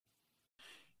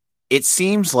It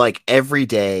seems like every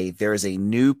day there is a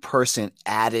new person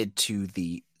added to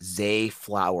the Zay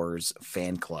Flowers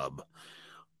fan club.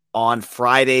 On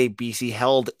Friday, BC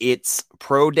held its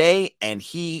pro day, and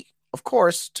he, of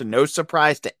course, to no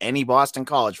surprise to any Boston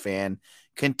College fan,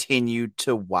 continued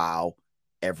to wow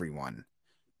everyone.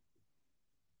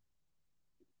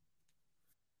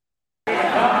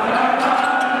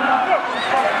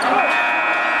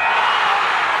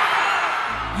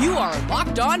 You are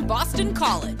Locked On Boston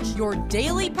College, your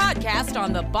daily podcast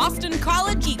on the Boston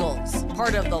College Eagles,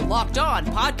 part of the Locked On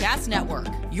Podcast Network,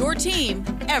 your team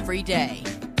every day.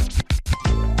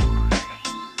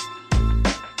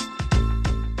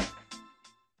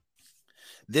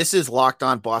 This is Locked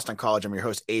On Boston College. I'm your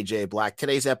host, AJ Black.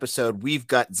 Today's episode, we've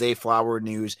got Zay Flower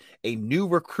news, a new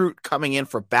recruit coming in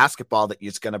for basketball that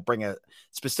is going to bring a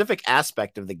specific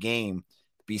aspect of the game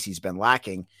BC's been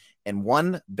lacking. And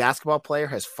one basketball player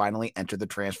has finally entered the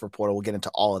transfer portal. We'll get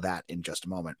into all of that in just a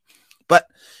moment. But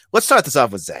let's start this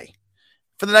off with Zay.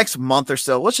 For the next month or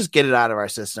so, let's just get it out of our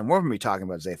system. We're going to be talking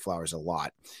about Zay Flowers a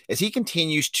lot as he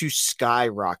continues to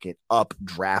skyrocket up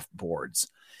draft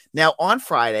boards. Now, on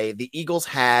Friday, the Eagles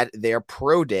had their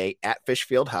pro day at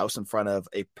Fishfield House in front of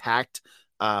a packed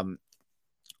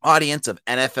audience of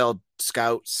NFL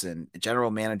scouts and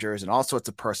general managers and all sorts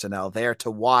of personnel there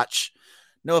to watch.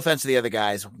 No offense to the other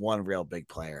guys, one real big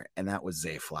player, and that was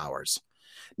Zay Flowers.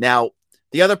 Now,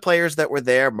 the other players that were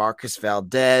there, Marcus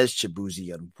Valdez,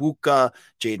 Chibuzi Onwuka,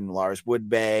 Jaden Lars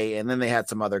Woodbay, and then they had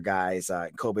some other guys.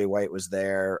 Kobe White was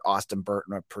there, Austin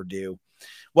Burton of Purdue.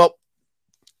 Well,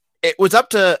 it was up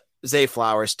to Zay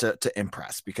Flowers to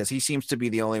impress because he seems to be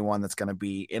the only one that's going to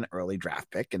be an early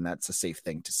draft pick, and that's a safe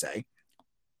thing to say.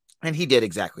 And he did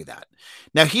exactly that.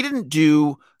 Now, he didn't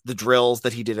do the drills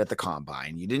that he did at the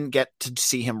combine. You didn't get to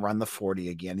see him run the 40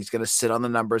 again. He's going to sit on the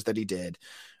numbers that he did.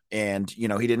 And, he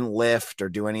didn't lift or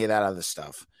do any of that other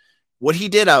stuff. What he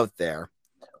did out there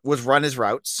was run his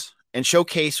routes and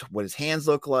showcase what his hands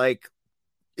look like,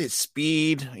 his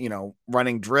speed,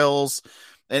 running drills,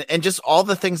 and just all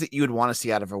the things that you would want to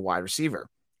see out of a wide receiver.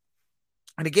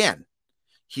 And again,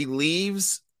 he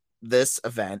leaves this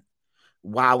event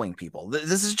wowing people.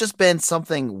 This has just been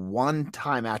something one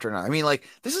time after another. I mean,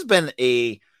 this has been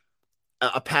a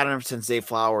pattern since Zay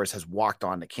Flowers has walked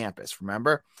onto campus,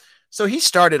 remember? So he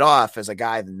started off as a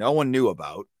guy that no one knew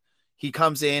about. He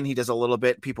comes in, he does a little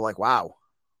bit, people are like, wow.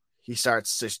 He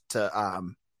starts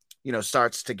to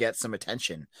get some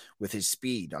attention with his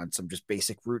speed on some just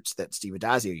basic routes that Steve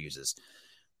Dazzle uses.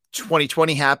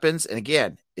 2020 happens, and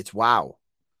again, it's wow.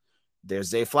 There's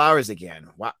Zay Flowers again.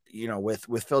 Wow, with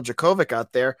Phil Dracovic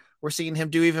out there, we're seeing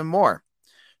him do even more.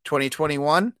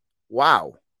 2021,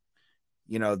 wow.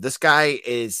 This guy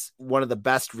is one of the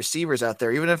best receivers out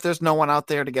there, even if there's no one out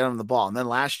there to get him the ball. And then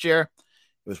last year,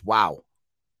 it was wow.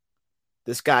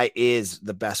 This guy is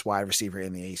the best wide receiver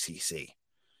in the ACC.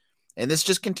 And this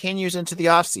just continues into the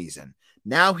offseason.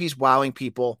 Now he's wowing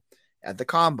people at the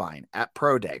combine, at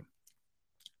pro day.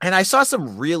 And I saw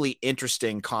some really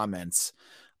interesting comments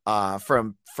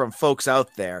from folks out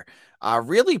there,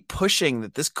 really pushing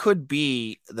that this could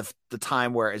be the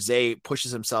time where Zay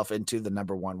pushes himself into the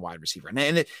number one wide receiver.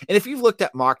 And if you've looked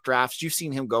at mock drafts, you've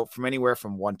seen him go from anywhere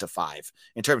from 1 to 5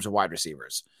 in terms of wide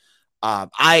receivers.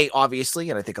 I obviously,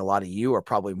 and I think a lot of you are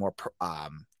probably more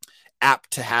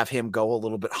apt to have him go a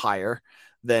little bit higher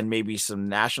than maybe some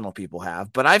national people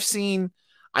have. But I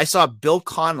saw Bill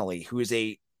Connolly, who is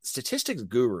a statistics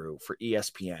guru for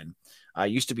ESPN,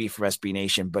 used to be from SB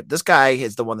Nation, but this guy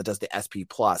is the one that does the SP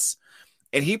Plus.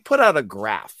 And he put out a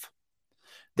graph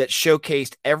that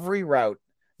showcased every route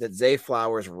that Zay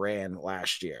Flowers ran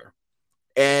last year.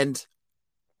 And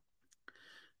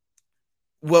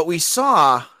what we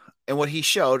saw and what he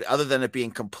showed, other than it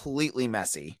being completely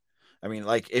messy, I mean,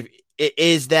 if it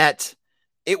is that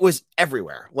it was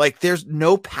everywhere. There's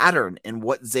no pattern in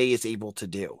what Zay is able to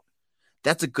do.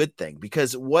 That's a good thing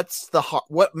because what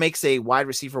makes a wide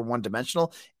receiver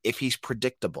one-dimensional? If he's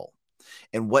predictable.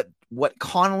 And what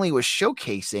Connolly was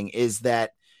showcasing is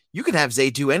that you can have Zay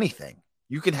do anything.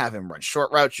 You can have him run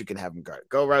short routes. You can have him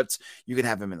go routes. You can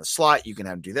have him in the slot. You can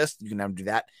have him do this. You can have him do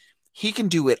that. He can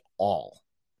do it all.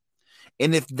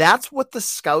 And if that's what the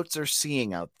scouts are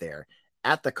seeing out there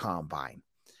at the combine,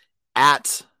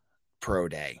 at pro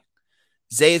day,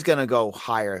 Zay is going to go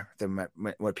higher than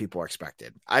what people are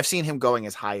expected. I've seen him going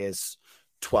as high as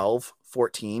 12,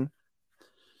 14.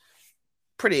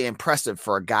 Pretty impressive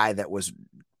for a guy that was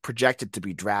projected to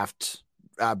be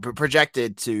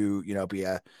projected to, be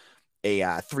a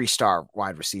 3-star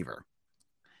wide receiver.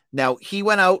 Now, he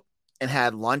went out and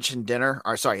had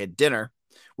dinner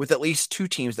with at least 2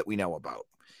 teams that we know about.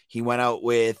 He went out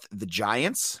with the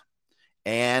Giants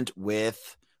and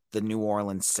with the New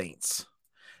Orleans Saints.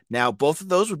 Now, both of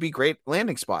those would be great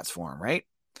landing spots for him, right?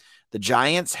 The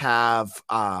Giants have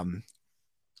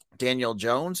Daniel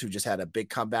Jones, who just had a big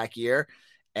comeback year,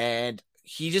 and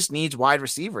he just needs wide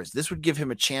receivers. This would give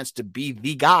him a chance to be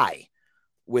the guy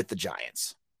with the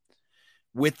Giants.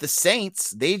 With the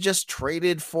Saints, they just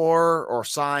traded for or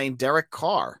signed Derek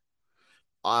Carr.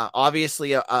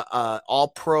 Obviously, a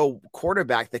all-pro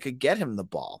quarterback that could get him the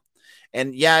ball.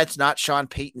 And yeah, it's not Sean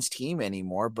Payton's team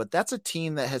anymore, but that's a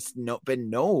team that has been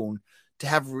known to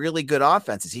have really good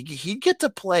offenses. He'd get to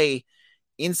play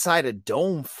inside a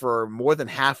dome for more than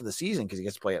half of the season because he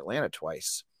gets to play Atlanta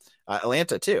twice.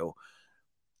 Atlanta too.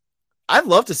 I'd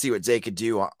love to see what Zay could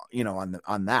do,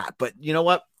 on that. But you know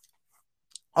what?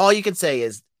 All you can say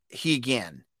is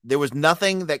there was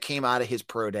nothing that came out of his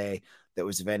pro day that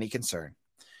was of any concern.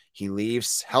 He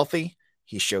leaves healthy.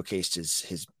 He showcased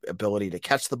his ability to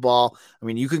catch the ball. I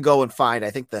mean, you can go and find,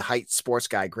 I think the Heights sports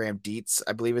guy, Graham Dietz,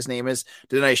 I believe his name is,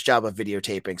 did a nice job of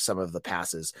videotaping some of the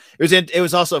passes. It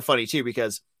was also funny too,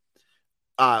 because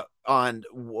on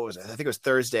what was it? I think it was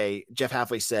Thursday, Jeff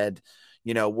Halfley said,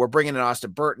 we're bringing in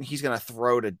Austin Burton. He's going to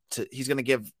throw he's going to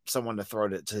give someone to throw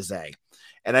to Zay.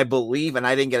 And I believe, and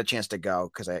I didn't get a chance to go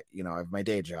because I have my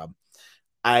day job.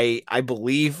 I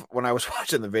believe when I was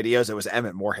watching the videos, it was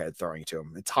Emmett Morehead throwing to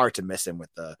him. It's hard to miss him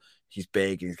he's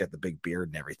big and he's got the big beard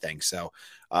and everything. So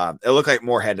it looked like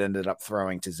Morehead ended up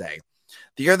throwing to Zay.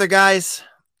 The other guys,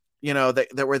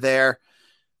 that were there,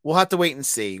 we'll have to wait and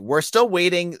see. We're still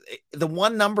waiting. The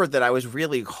one number that I was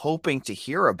really hoping to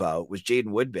hear about was Jaden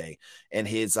Woodbay and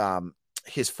his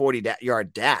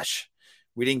 40-yard dash.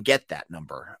 We didn't get that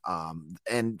number.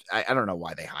 And I don't know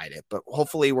why they hide it, but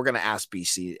hopefully we're going to ask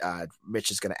BC.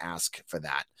 Mitch is going to ask for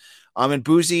that. And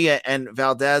Boozy and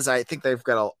Valdez, I think they've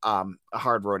got a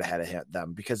hard road ahead of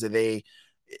them because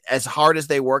as hard as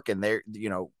they work, and they're,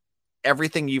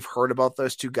 everything you've heard about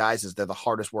those two guys is they're the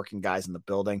hardest working guys in the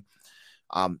building.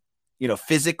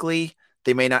 Physically,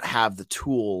 they may not have the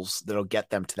tools that'll get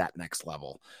them to that next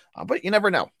level, but you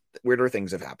never know. Weirder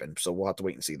things have happened. So we'll have to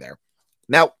wait and see there.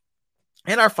 Now,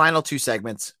 in our final two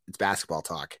segments, it's basketball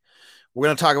talk. We're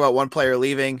going to talk about one player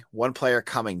leaving, one player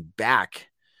coming back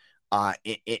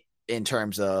in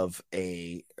terms of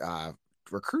a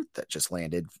recruit that just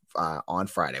landed on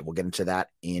Friday. We'll get into that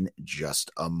in just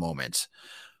a moment.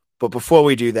 But before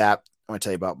we do that, I want to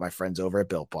tell you about my friends over at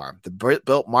Built Bar. The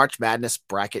Built March Madness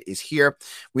bracket is here.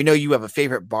 We know you have a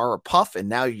favorite bar or puff, and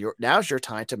now's your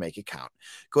time to make it count.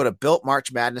 Go to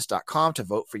BuiltMarchMadness.com to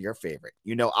vote for your favorite.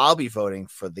 I'll be voting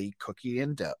for the cookie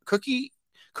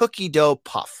dough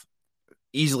puff.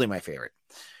 Easily my favorite.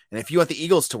 And if you want the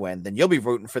Eagles to win, then you'll be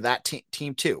rooting for that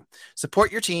team too.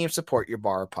 Support your team, support your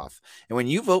bar or puff. And when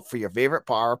you vote for your favorite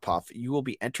bar or puff, you will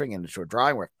be entering into a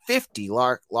drawing where 50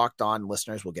 Locked On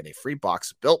listeners will get a free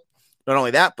box of Built. Not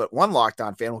only that, but one Locked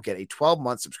On fan will get a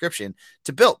 12-month subscription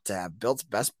to Built to have Built's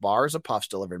best bars of puffs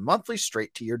delivered monthly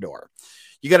straight to your door.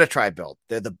 You got to try Built.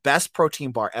 They're the best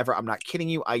protein bar ever. I'm not kidding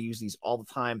you. I use these all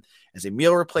the time as a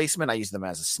meal replacement. I use them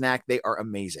as a snack. They are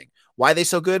amazing. Why are they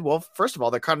so good? Well, first of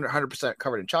all, they're 100%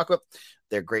 covered in chocolate.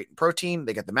 They're great in protein.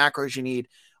 They get the macros you need.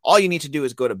 All you need to do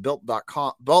is go to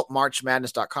Built.com,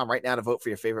 BuiltMarchMadness.com right now to vote for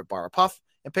your favorite bar or puff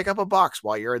and pick up a box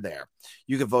while you're there.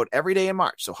 You can vote every day in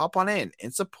March, so hop on in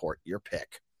and support your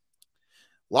pick.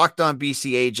 Locked On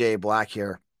BC, AJ Black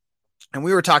here. And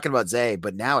we were talking about Zay,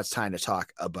 but now it's time to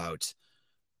talk about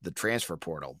the transfer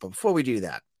portal. But before we do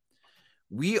that,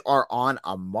 we are on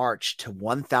a march to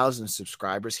 1,000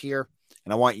 subscribers here,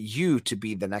 and I want you to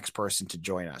be the next person to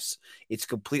join us. It's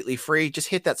completely free. Just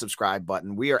hit that subscribe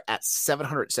button. We are at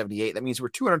 778. That means we're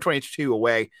 222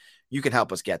 away. You can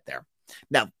help us get there.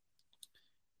 Now,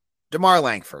 DeMarr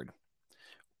Langford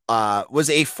was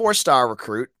a 4-star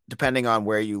recruit, depending on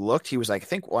where you looked. He was, I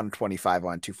think, 125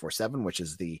 on 247, which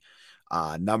is the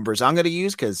numbers I'm going to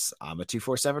use because I'm a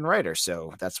 247 writer.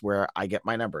 So that's where I get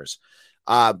my numbers.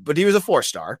 But he was a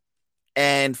 4-star.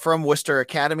 And from Worcester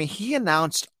Academy, he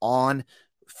announced on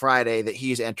Friday that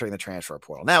he's entering the transfer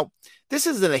portal. Now, this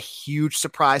isn't a huge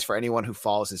surprise for anyone who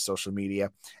follows his social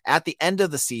media. At the end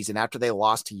of the season, after they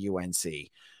lost to UNC,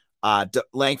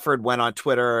 Langford went on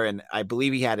Twitter, and I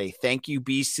believe he had a thank you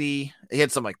BC. He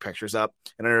had some pictures up,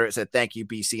 and under it said thank you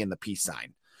BC and the peace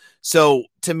sign. So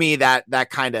to me, that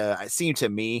kind of seemed to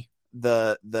me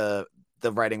the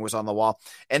writing was on the wall.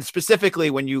 And specifically,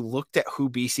 when you looked at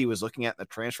who BC was looking at in the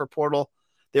transfer portal,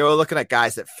 they were looking at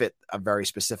guys that fit a very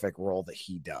specific role that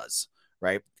he does.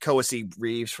 Right, Coasy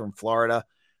Reeves from Florida,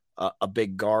 a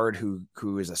big guard who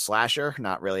is a slasher,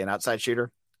 not really an outside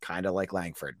shooter, kind of like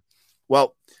Langford.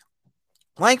 Well,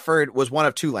 Langford was one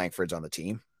of 2 Langfords on the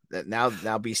team. Now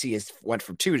BC went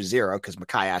from 2-0 because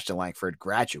Mekhi Ashton Langford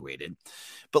graduated.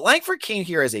 But Langford came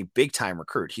here as a big-time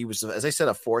recruit. He was, as I said,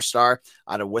 a 4-star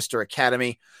out of Worcester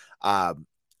Academy.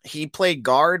 He played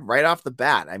guard right off the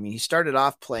bat. I mean, he started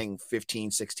off playing 15,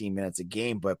 16 minutes a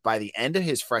game, but by the end of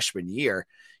his freshman year,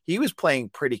 he was playing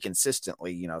pretty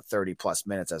consistently, 30-plus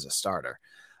minutes as a starter.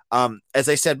 As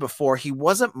I said before, he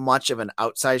wasn't much of an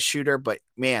outside shooter, but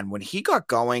man, when he got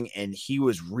going and he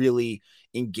was really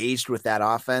engaged with that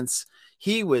offense,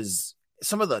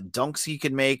 some of the dunks he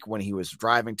could make when he was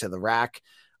driving to the rack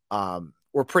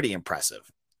were pretty impressive.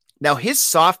 Now, his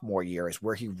sophomore year is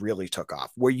where he really took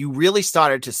off, where you really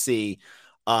started to see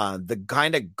the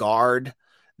kind of guard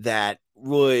that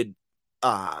would,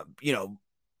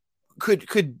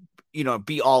 could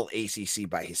be all ACC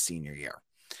by his senior year.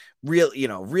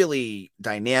 Really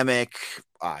dynamic,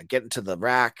 getting to the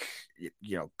rack,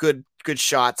 good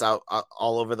shots out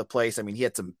all over the place. I mean, he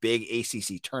had some big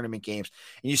ACC tournament games,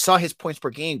 and you saw his points per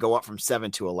game go up from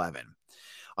 7 to 11.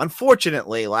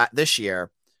 Unfortunately, this year,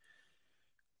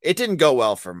 it didn't go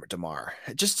well for DeMarr.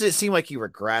 It seemed like he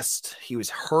regressed. He was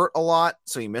hurt a lot,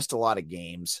 so he missed a lot of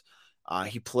games.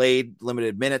 He played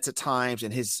limited minutes at times,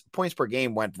 and his points per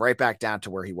game went right back down to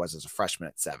where he was as a freshman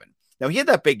at 7. Now, he had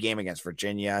that big game against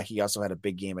Virginia. He also had a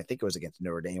big game, I think it was against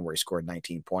Notre Dame, where he scored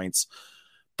 19 points.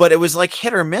 But it was like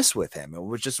hit or miss with him.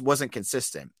 It just wasn't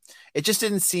consistent. It just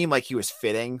didn't seem like he was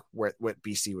fitting what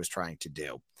BC was trying to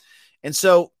do. And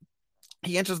so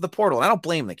he enters the portal. And I don't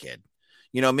blame the kid.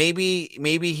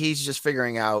 Maybe he's just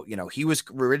figuring out, he was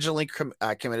originally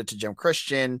committed to Jim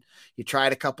Christian. He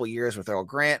tried a couple years with Earl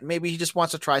Grant. Maybe he just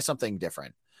wants to try something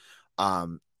different.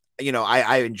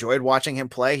 I enjoyed watching him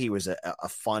play. He was a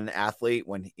fun athlete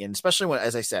especially when,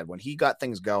 as I said, when he got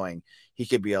things going, he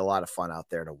could be a lot of fun out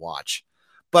there to watch.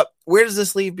 But where does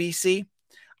this leave BC?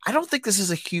 I don't think this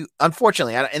is a huge,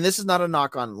 unfortunately, and this is not a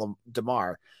knock on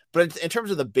DeMarr, but in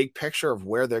terms of the big picture of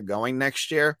where they're going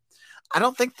next year, I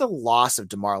don't think the loss of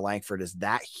DeMarr Langford is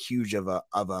that huge of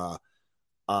a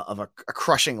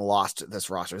crushing loss to this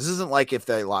roster. This isn't like if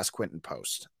they lost Quentin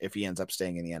Post, if he ends up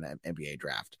staying in the NBA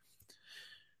draft.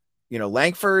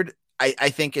 Langford, I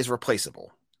think, is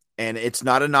replaceable, and it's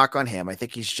not a knock on him. I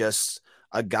think he's just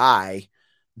a guy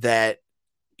that,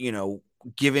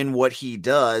 given what he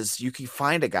does, you can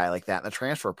find a guy like that in the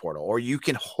transfer portal, or you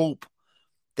can hope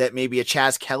that maybe a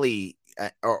Chaz Kelly,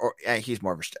 or he's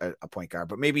more of a point guard,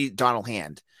 but maybe Donald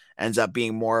Hand ends up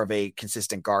being more of a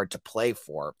consistent guard to play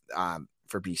for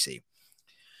BC.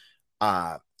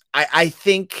 I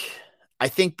think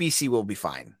BC will be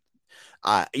fine.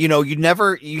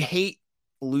 You hate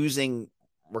losing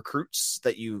recruits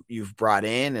that you've brought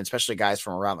in, and especially guys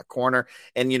from around the corner.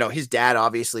 And, his dad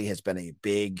obviously has been a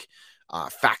big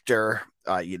factor.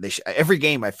 Every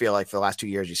game, I feel like for the last 2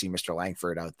 years, you see Mr.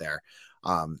 Langford out there.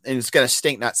 And it's going to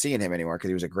stink not seeing him anymore because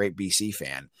he was a great BC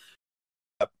fan.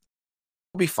 He'll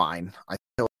be fine. I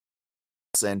feel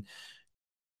and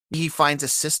he finds a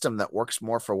system that works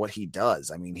more for what he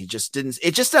does. I mean, it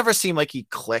just never seemed like he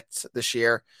clicked this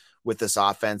year with this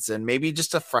offense, and maybe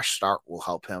just a fresh start will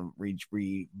help him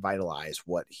revitalize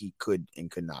what he could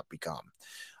and could not become.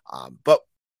 But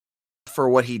for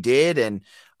what he did, and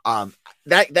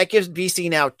that gives BC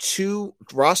now 2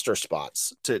 roster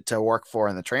spots to work for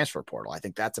in the transfer portal. I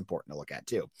think that's important to look at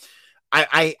too.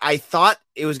 I thought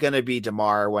it was going to be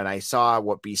DeMarr when I saw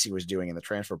what BC was doing in the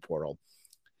transfer portal,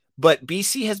 but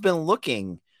BC has been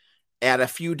looking at a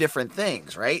few different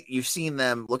things, right? You've seen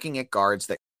them looking at guards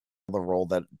that the role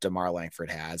that DeMarr Langford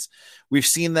has. We've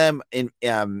seen them in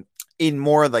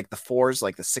more like the 4s,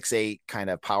 like the 6'8" kind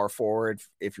of power forward,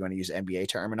 if you want to use NBA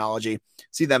terminology.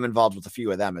 See them involved with a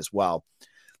few of them as well.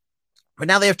 But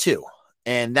now they have 2,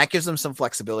 and that gives them some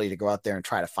flexibility to go out there and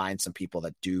try to find some people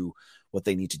that do what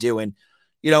they need to do. And,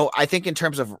 I think in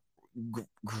terms of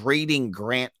grading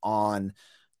Grant on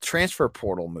transfer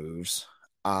portal moves,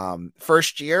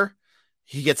 first year,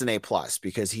 he gets an A+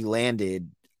 because he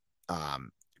landed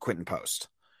Quentin Post.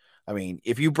 I mean,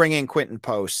 if you bring in Quentin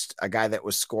Post, a guy that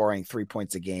was scoring 3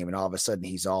 points a game, and all of a sudden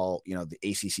he's all, the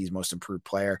ACC's most improved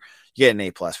player, you get an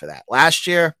A+ for that. Last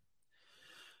year,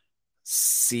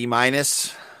 C-.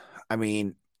 I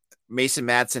mean, Mason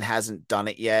Madsen hasn't done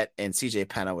it yet, and CJ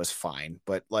Penna was fine,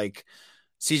 but like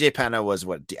CJ Penna was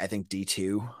I think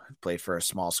D2, played for a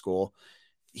small school.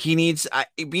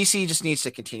 BC just needs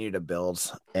to continue to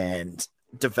build and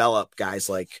develop guys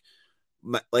like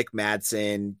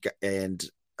Madsen and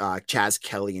Chaz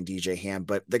Kelly and DJ Ham,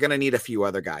 but they're going to need a few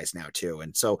other guys now too.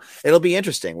 And so it'll be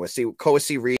interesting. We'll see.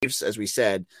 Coacy Reeves, as we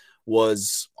said,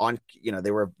 was on,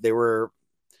 they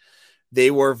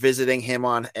were visiting him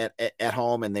at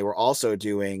home, and they were also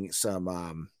doing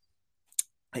some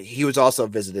he was also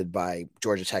visited by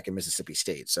Georgia Tech and Mississippi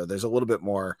State. So there's a little bit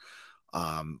more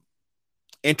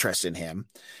interest in him.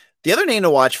 The other name to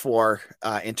watch for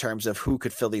in terms of who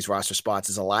could fill these roster spots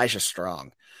is Elijah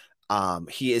Strong.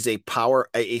 He is a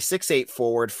 6'8"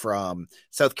 forward from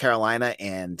South Carolina.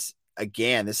 And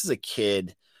again, this is a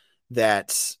kid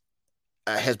that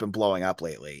has been blowing up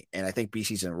lately. And I think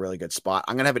BC's in a really good spot.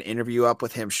 I'm going to have an interview up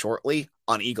with him shortly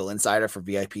on Eagle Insider for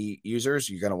VIP users.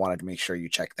 You're going to want to make sure you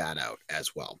check that out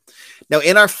as well. Now,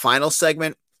 in our final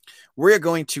segment, we're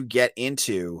going to get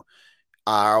into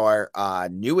our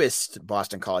newest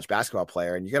Boston College basketball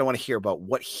player. And you're going to want to hear about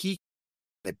what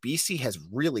that BC has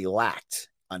really lacked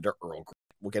under Earl Grant.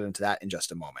 We'll get into that in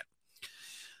just a moment.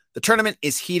 The tournament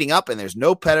is heating up, and there's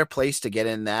no better place to get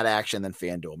in that action than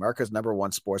FanDuel, America's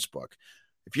 #1 sports book.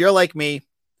 If you're like me,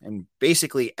 and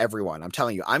basically everyone, I'm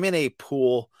telling you, I'm in a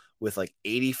pool with like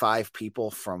 85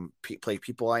 people from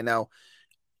people I know.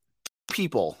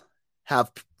 People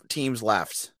have teams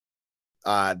left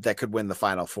that could win the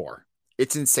Final Four.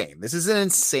 It's insane. This is an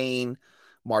insane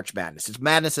March Madness. It's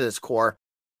madness at its core.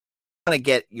 You want to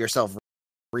get yourself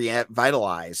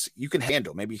revitalized, you can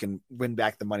handle. Maybe you can win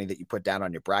back the money that you put down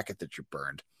on your bracket that you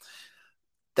burned.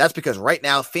 That's because right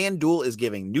now, FanDuel is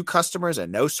giving new customers a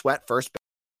no-sweat first bet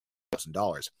of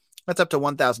 $1,000. That's up to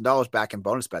 $1,000 back in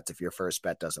bonus bets if your first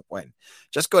bet doesn't win.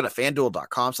 Just go to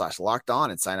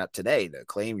FanDuel.com/lockedon and sign up today to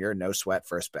claim your no-sweat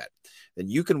first bet. Then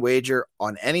you can wager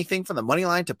on anything from the money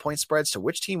line to point spreads to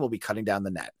which team will be cutting down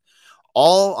the net.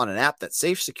 All on an app that's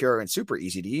safe, secure, and super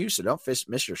easy to use, so don't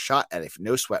miss your shot at a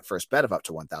no-sweat first bet of up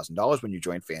to $1,000 when you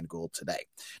join FanDuel today.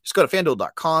 Just go to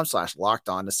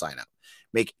FanDuel.com/lockedon to sign up.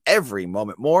 Make every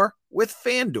moment more with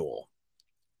FanDuel.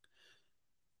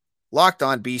 Locked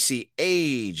On BC,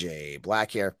 AJ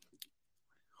Black here.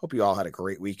 Hope you all had a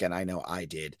great weekend. I know I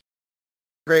did.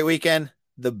 Great weekend.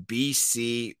 The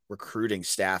BC recruiting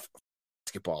staff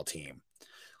basketball team.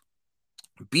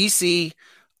 BC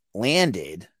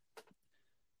landed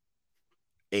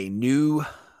a new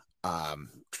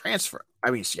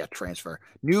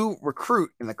new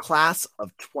recruit in the class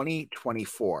of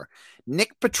 2024,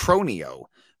 Nick Petronio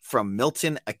from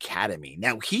Milton Academy.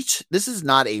 Now, this is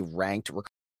not a ranked recruit.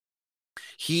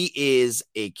 He is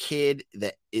a kid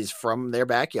that is from their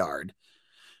backyard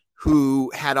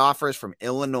who had offers from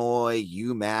Illinois,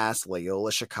 UMass,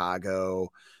 Loyola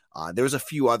Chicago. There was a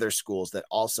few other schools that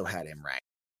also had him ranked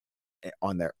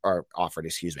offered.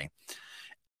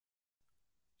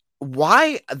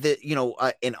 Why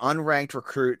an unranked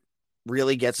recruit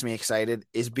really gets me excited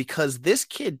is because this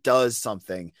kid does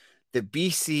something that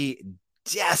BC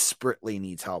desperately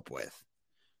needs help with: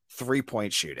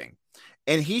 3-point shooting.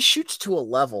 And he shoots to a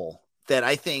level that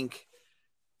I think,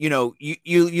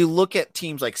 you look at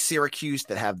teams like Syracuse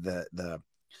that have the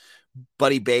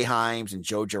Buddy Boeheims and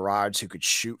Joe Girards who could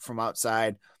shoot from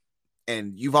outside.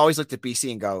 And you've always looked at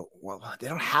BC and go, well, they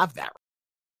don't have that.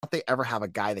 Don't they ever have a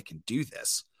guy that can do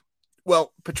this?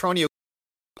 Well, Petronio,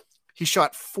 he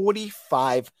shot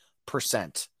 45%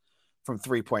 from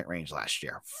 3-point range last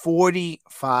year.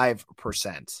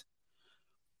 45%.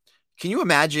 Can you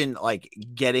imagine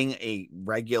getting a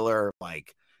regular,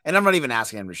 and I'm not even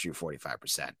asking him to shoot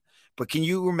 45%, but can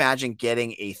you imagine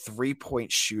getting a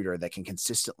 3-point shooter that can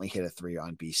consistently hit a 3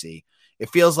 on BC? It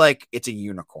feels like it's a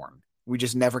unicorn. We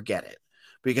just never get it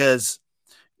because,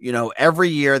 every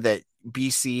year that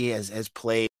BC has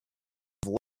played,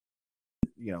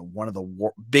 one of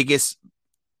the biggest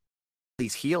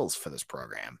these heels for this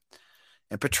program,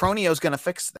 and Petronio is going to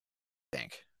fix that, I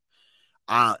think.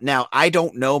 Now, I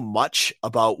don't know much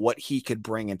about what he could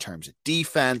bring in terms of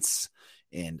defense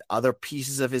and other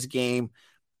pieces of his game,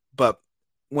 but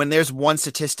when there's one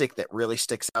statistic that really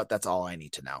sticks out, that's all I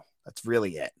need to know. That's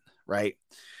really it, right?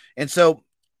 And so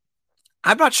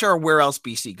I'm not sure where else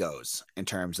BC goes in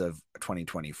terms of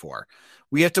 2024.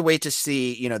 We have to wait to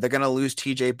see, they're going to lose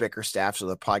TJ Bickerstaff, so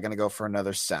they're probably going to go for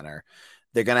another center.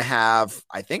 They're going to have,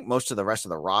 I think most of the rest of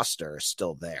the roster is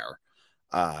still there.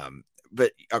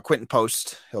 But Quentin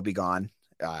Post, he'll be gone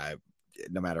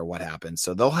no matter what happens.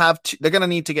 So they're going to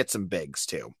need to get some bigs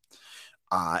too.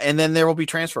 And then there will be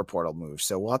transfer portal moves.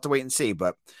 So we'll have to wait and see.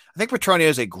 But I think Petronio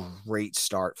is a great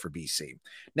start for BC.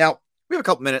 Now, we have a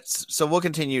couple minutes, so we'll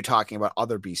continue talking about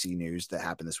other BC news that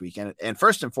happened this weekend. And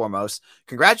first and foremost,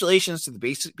 congratulations to the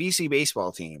BC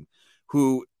baseball team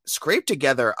who scraped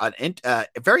together a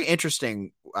very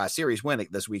interesting series win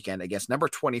this weekend against number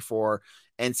 24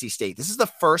 NC State. This is the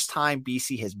first time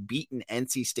BC has beaten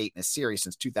NC State in a series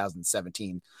since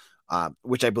 2017,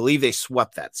 which I believe they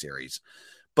swept that series.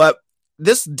 But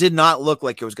this did not look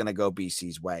like it was going to go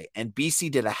BC's way, and BC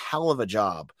did a hell of a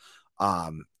job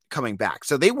coming back.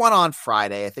 So they won on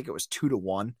Friday. I think it was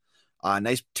 2-1.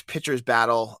 Nice pitchers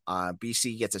battle.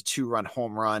 BC gets a 2-run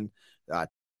home run.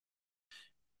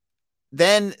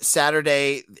 Then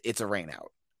Saturday, it's a rain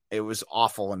out. It was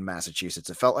awful in Massachusetts.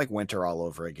 It felt like winter all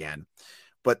over again.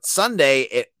 But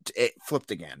Sunday, it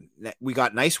flipped again. We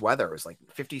got nice weather. It was like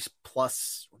 50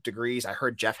 plus degrees. I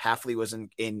heard Jeff Hafley was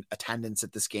in attendance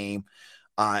at this game.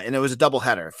 And it was a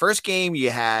doubleheader. First game, you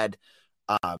had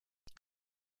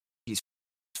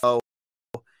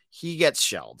he gets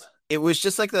shelled. It was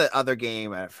just like the other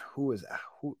game of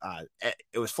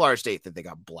it was Florida State that they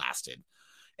got blasted.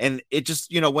 And it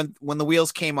just, when the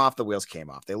wheels came off, the wheels came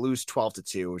off. They lose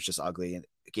 12-2. It was just ugly. And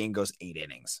the game goes 8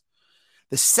 innings.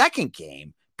 The second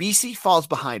game, BC falls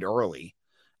behind early.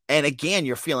 And again,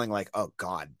 you're feeling like, oh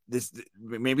God,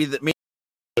 maybe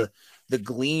the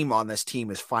gleam on this team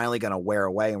is finally going to wear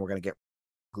away and we're going to get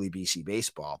ugly BC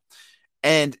baseball.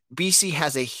 And BC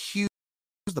has a huge,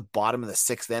 the bottom of the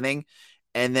 6th inning.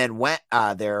 And then one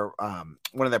of their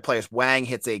players, Wang,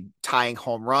 hits a tying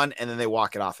home run, and then they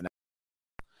walk it off.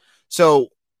 So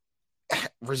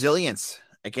resilience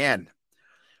again,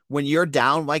 when you're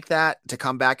down like that to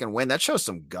come back and win, that shows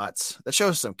some guts. That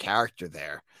shows some character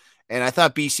there. And I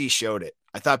thought BC showed it.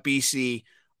 I thought BC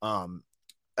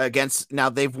now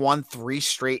they've won 3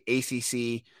 straight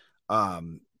ACC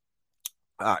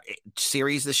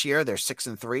series this year. They're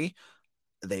 6-3.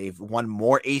 They've won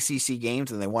more ACC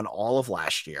games than they won all of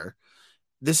last year.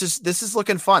 This is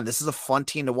looking fun. This is a fun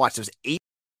team to watch. There's 8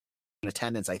 in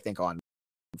attendance, I think, on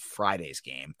Friday's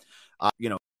game.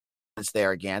 It's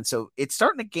there again. So it's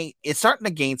starting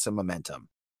to gain some momentum.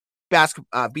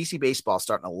 BC baseball is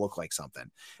starting to look like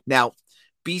something. Now,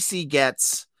 BC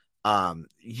gets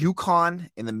UConn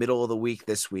in the middle of the week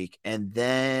this week, and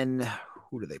then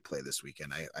who do they play this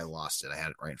weekend? I lost it. I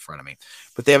had it right in front of me.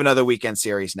 But they have another weekend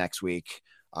series next week.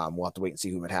 We'll have to wait and see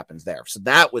who happens there. So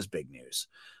that was big news.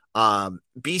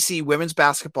 BC women's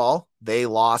basketball, they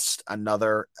lost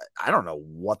another. I don't know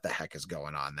what the heck is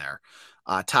going on there.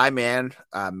 Ty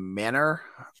Manor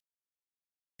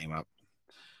came up.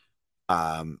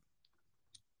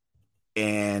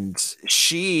 And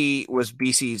she was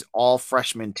BC's all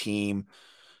freshman team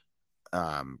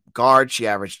guard. She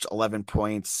averaged 11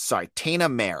 points. Sorry, Tana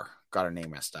Mayer, got her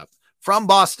name messed up, from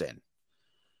Boston.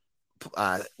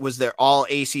 Was there all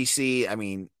ACC? I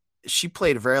mean, she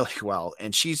played very well,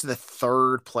 and she's the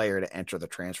 3rd player to enter the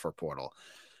transfer portal.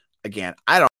 Again,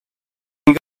 I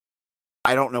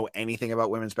don't know anything about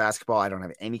women's basketball. I don't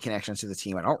have any connections to the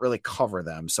team. I don't really cover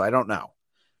them, so I don't know.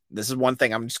 This is one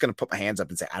thing I'm just going to put my hands up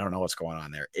and say, I don't know what's going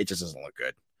on there. It just doesn't look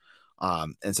good.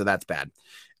 And so that's bad.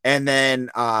 And then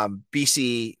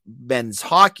BC men's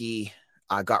hockey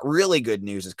got really good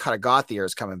news as Cutter Gauthier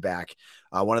is coming back.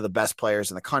 One of the best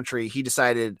players in the country. He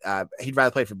decided he'd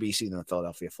rather play for BC than the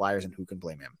Philadelphia Flyers, and who can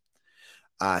blame him?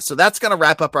 So that's going to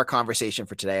wrap up our conversation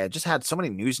for today. I just had so many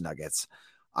news nuggets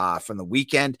from the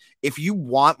weekend. If you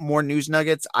want more news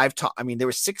nuggets, there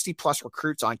were 60 plus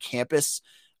recruits on campus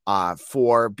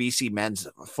for BC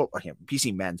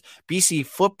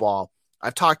football.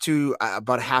 I've talked to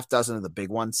about a half dozen of the big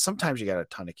ones. Sometimes you got a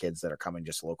ton of kids that are coming,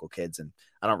 just local kids, and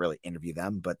I don't really interview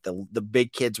them, but the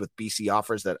big kids with BC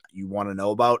offers that you want to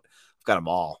know about, I've got them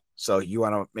all. So you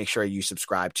want to make sure you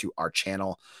subscribe to our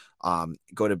channel.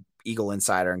 Go to Eagle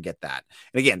Insider and get that.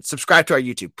 And again, subscribe to our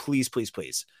YouTube, please, please,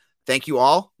 please. Thank you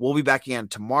all. We'll be back again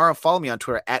tomorrow. Follow me on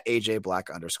Twitter at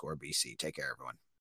AJBlack_BC. Take care, everyone.